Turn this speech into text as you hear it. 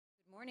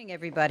Morning,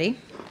 everybody.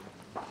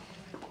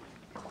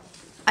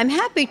 I'm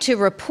happy to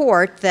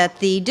report that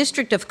the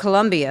District of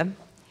Columbia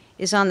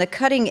is on the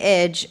cutting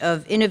edge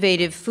of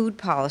innovative food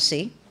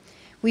policy.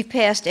 We've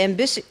passed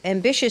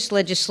ambitious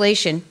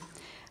legislation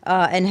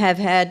and have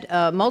had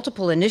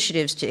multiple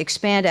initiatives to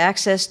expand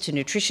access to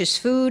nutritious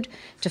food,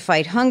 to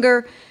fight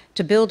hunger,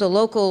 to build a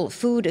local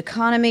food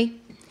economy.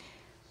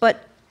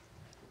 But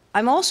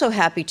I'm also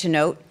happy to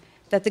note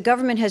that the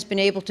government has been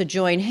able to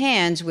join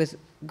hands with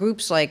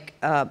groups like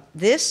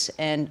this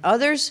and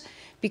others,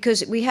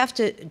 because we have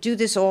to do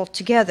this all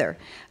together.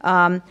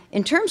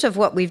 In terms of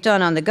what we've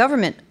done on the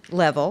government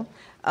level,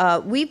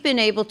 we've been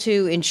able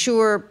to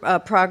ensure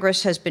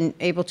progress has been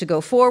able to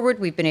go forward.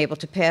 We've been able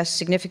to pass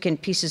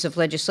significant pieces of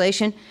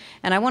legislation.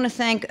 And I want to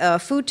thank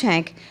Food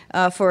Tank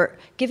for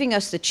giving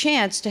us the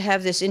chance to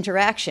have this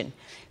interaction.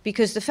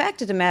 Because the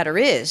fact of the matter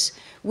is,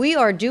 we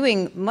are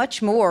doing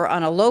much more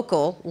on a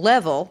local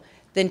level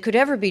than could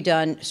ever be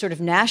done sort of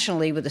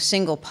nationally with a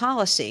single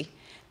policy.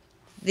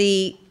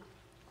 The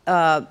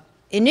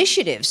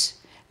initiatives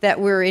that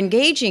we're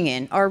engaging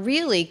in are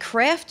really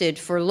crafted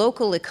for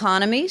local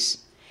economies,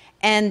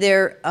 and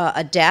they're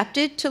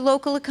adapted to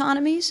local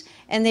economies,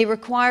 and they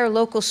require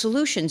local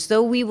solutions,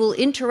 though we will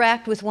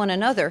interact with one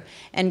another,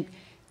 and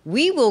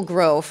we will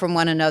grow from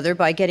one another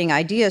by getting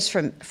ideas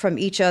from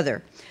each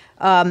other.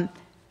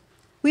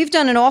 We've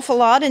done an awful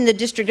lot in the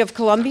District of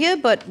Columbia,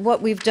 but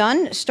what we've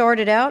done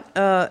started out,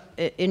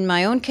 in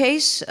my own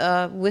case,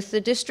 with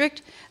the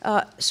district,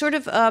 sort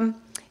of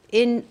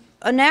in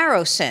a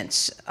narrow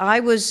sense. When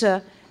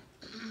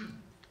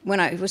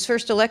I was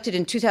first elected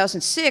in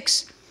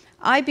 2006,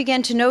 I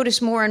began to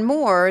notice more and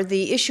more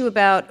the issue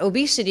about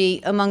obesity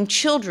among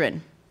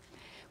children.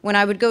 When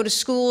I would go to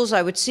schools,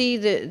 I would see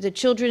the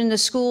children in the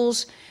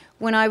schools.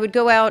 When I would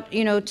go out,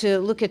 to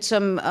look at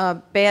some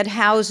bad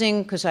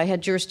housing, because I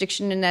had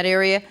jurisdiction in that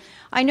area,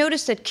 I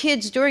noticed that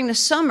kids during the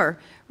summer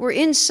were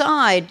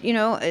inside,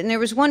 and there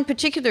was one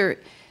particular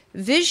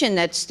vision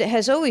that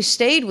has always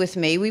stayed with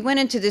me. We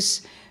went into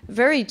this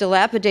very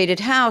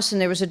dilapidated house,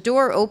 and there was a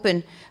door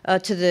open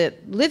to the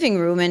living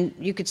room, and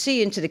you could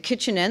see into the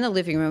kitchen and the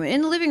living room.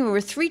 In the living room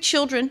were 3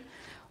 children,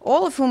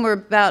 all of whom were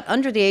about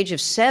under the age of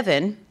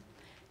 7.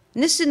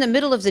 And this is in the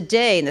middle of the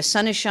day, and the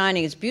sun is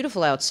shining. It's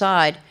beautiful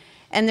outside.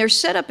 And they're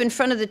set up in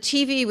front of the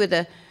TV with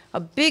a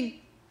big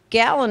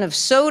gallon of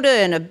soda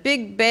and a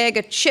big bag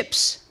of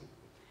chips.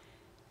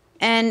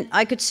 And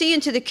I could see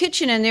into the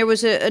kitchen, and there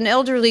was an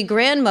elderly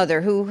grandmother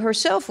who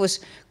herself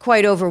was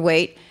quite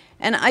overweight.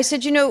 And I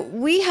said,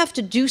 we have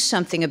to do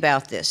something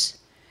about this.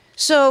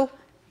 So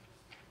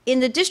in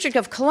the District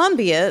of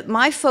Columbia,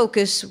 my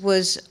focus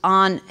was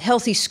on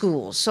healthy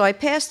schools. So I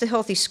passed the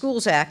Healthy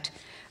Schools Act,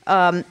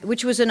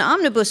 which was an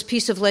omnibus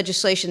piece of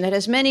legislation that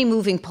has many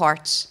moving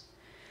parts.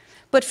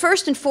 But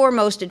first and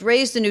foremost, it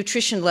raised the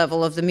nutrition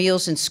level of the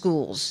meals in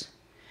schools.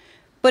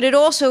 But it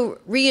also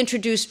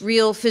reintroduced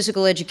real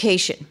physical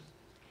education.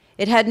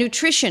 It had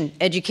nutrition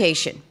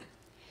education.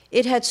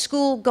 It had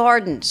school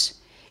gardens.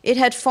 It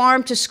had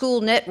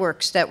farm-to-school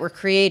networks that were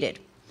created.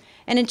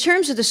 And in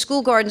terms of the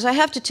school gardens, I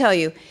have to tell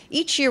you,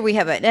 each year we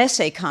have an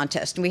essay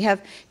contest, and we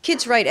have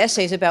kids write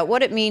essays about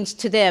what it means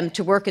to them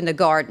to work in the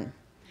garden.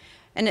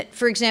 And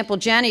for example,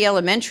 Janney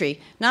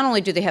Elementary, not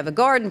only do they have a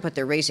garden, but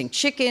they're raising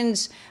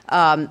chickens.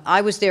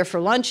 I was there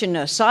for lunch, and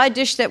a side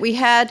dish that we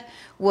had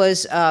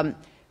was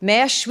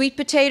mashed sweet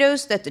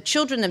potatoes that the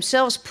children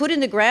themselves put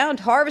in the ground,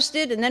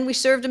 harvested, and then we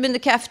served them in the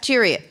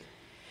cafeteria.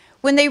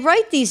 When they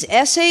write these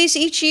essays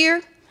each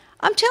year,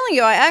 I'm telling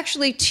you, I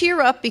actually tear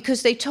up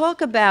because they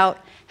talk about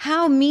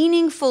how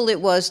meaningful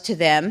it was to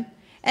them,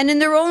 and in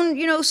their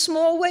own,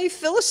 small way,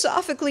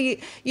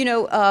 philosophically,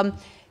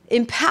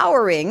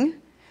 empowering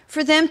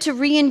for them to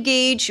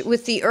re-engage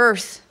with the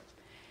earth.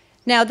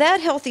 Now,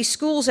 that Healthy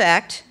Schools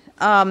Act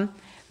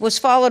was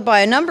followed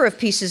by a number of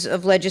pieces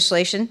of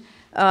legislation.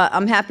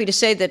 I'm happy to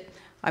say that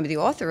I'm the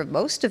author of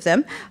most of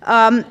them.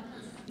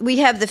 We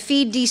have the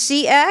Feed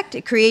DC Act.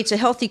 It creates a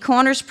Healthy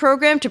Corners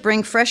program to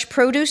bring fresh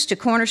produce to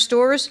corner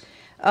stores.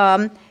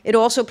 It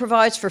also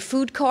provides for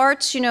food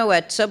carts,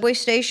 at subway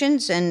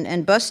stations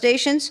and bus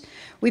stations.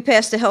 We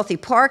passed the Healthy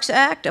Parks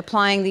Act,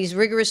 applying these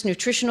rigorous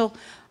nutritional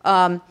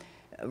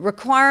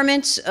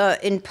requirements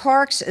in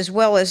parks as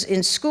well as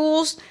in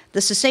schools.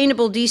 The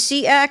Sustainable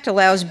DC Act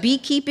allows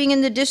beekeeping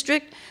in the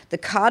district. The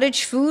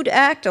Cottage Food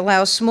Act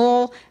allows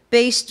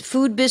small-based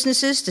food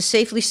businesses to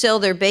safely sell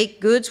their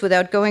baked goods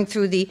without going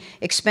through the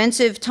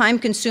expensive,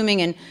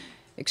 time-consuming, and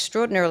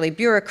extraordinarily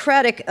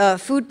bureaucratic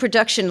food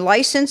production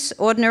license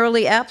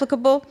ordinarily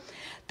applicable.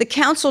 The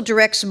council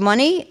directs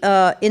money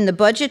in the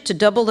budget to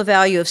double the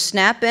value of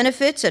SNAP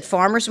benefits at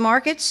farmers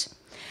markets.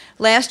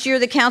 Last year,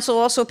 the council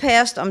also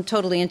passed, I'm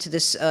totally into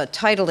this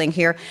titling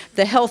here,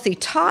 the Healthy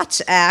Tots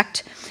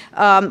Act,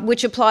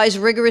 which applies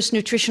rigorous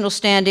nutritional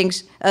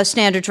standards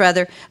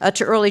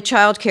to early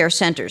child care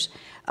centers.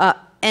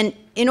 And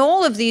in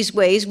all of these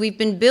ways, we've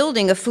been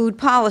building a food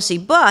policy,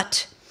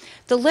 but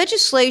the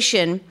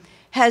legislation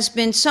has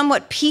been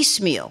somewhat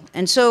piecemeal.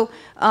 And so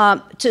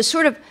to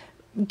sort of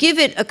give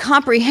it a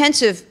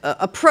comprehensive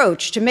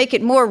approach, to make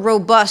it more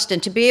robust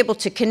and to be able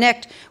to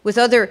connect with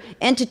other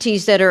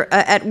entities that are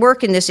at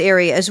work in this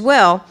area as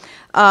well,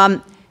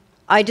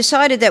 I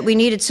decided that we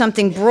needed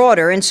something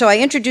broader, and so I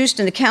introduced,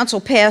 and the Council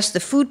passed,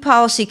 the Food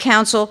Policy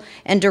Council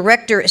and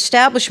Director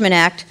Establishment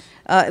Act.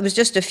 It was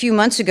just a few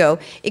months ago.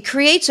 It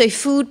creates a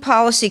Food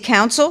Policy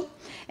Council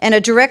and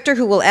a director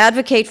who will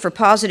advocate for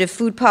positive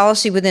food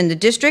policy within the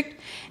district.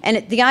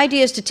 And the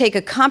idea is to take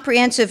a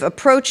comprehensive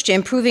approach to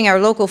improving our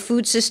local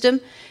food system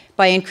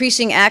by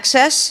increasing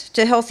access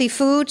to healthy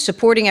food,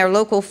 supporting our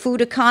local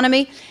food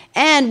economy,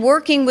 and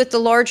working with the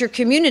larger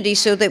community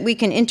so that we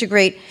can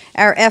integrate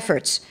our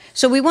efforts.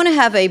 So we want to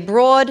have a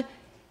broad,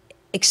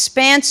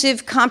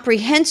 expansive,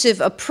 comprehensive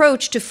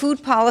approach to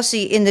food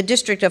policy in the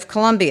District of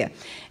Columbia.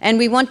 And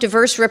we want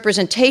diverse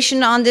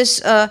representation on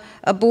this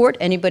board.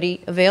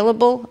 Anybody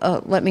available,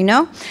 let me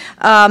know.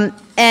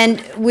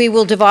 And we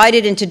will divide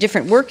it into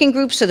different working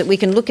groups so that we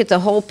can look at the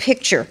whole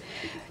picture.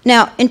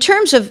 Now, in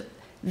terms of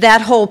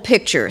that whole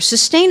picture,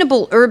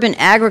 sustainable urban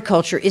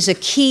agriculture is a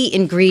key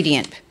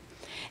ingredient.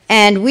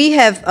 And we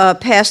have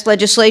passed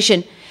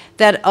legislation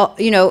that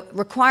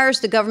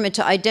requires the government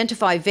to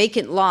identify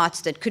vacant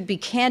lots that could be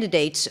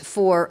candidates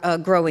for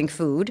growing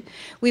food.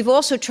 We've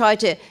also tried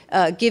to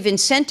give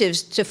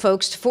incentives to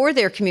folks for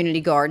their community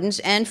gardens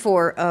and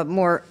for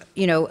more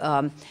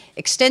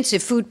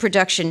extensive food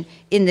production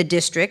in the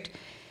district.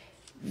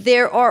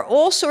 There are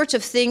all sorts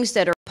of things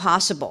that are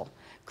possible.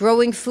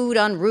 Growing food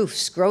on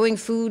roofs, growing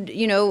food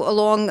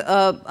along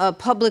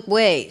public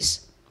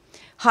ways,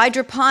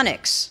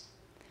 hydroponics.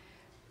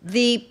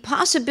 The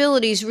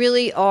possibilities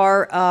really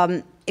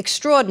are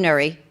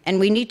extraordinary, and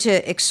we need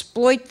to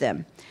exploit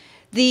them.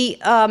 The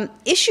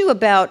issue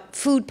about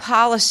food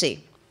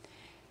policy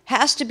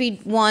has to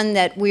be one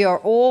that we are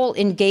all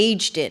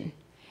engaged in.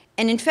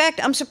 And in fact,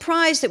 I'm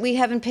surprised that we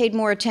haven't paid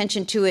more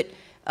attention to it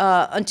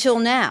until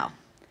now.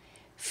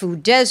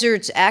 Food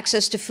deserts,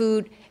 access to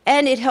food,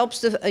 and it helps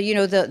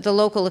the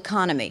local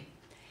economy.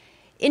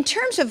 In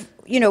terms of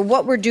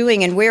what we're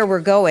doing and where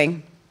we're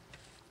going,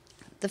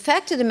 the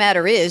fact of the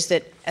matter is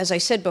that, as I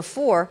said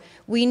before,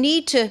 we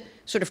need to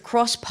sort of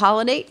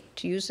cross-pollinate,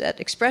 to use that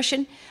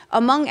expression,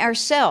 among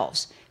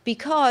ourselves,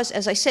 because,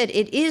 as I said,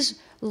 it is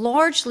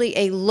largely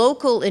a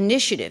local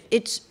initiative.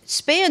 It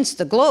spans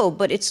the globe,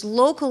 but it's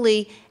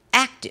locally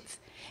active.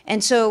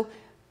 And so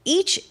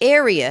each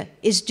area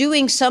is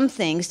doing some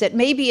things that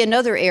maybe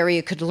another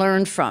area could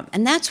learn from.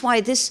 And that's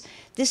why this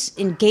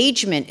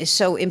engagement is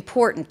so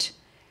important.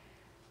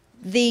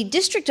 The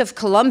District of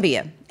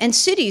Columbia and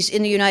cities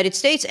in the United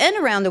States and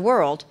around the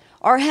world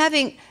are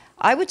having,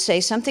 I would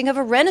say, something of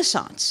a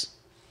renaissance.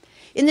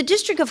 In the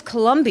District of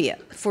Columbia,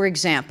 for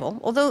example,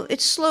 although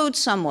it's slowed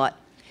somewhat,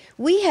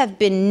 we have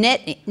been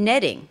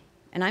netting,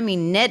 and I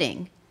mean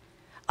netting,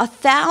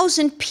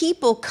 1,000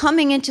 people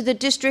coming into the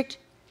district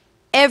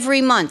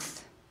every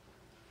month.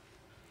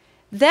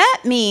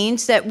 That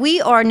means that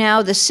we are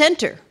now the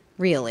center,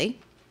 really,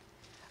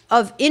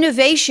 of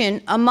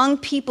innovation among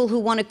people who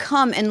want to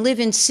come and live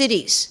in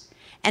cities.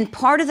 And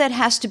part of that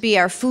has to be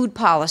our food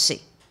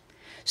policy.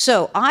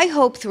 So I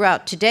hope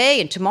throughout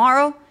today and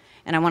tomorrow,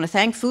 and I want to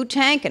thank Food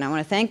Tank, and I want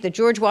to thank the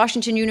George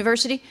Washington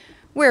University,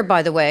 where,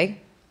 by the way,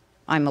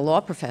 I'm a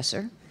law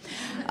professor.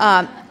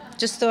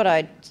 Just thought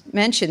I'd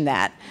mention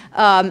that.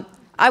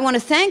 I want to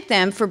thank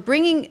them for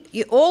bringing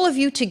all of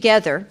you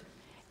together.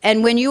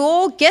 And when you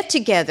all get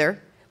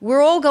together,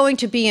 we're all going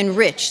to be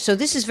enriched. So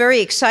this is very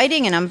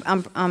exciting, and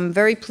I'm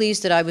very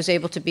pleased that I was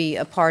able to be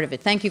a part of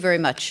it. Thank you very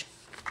much.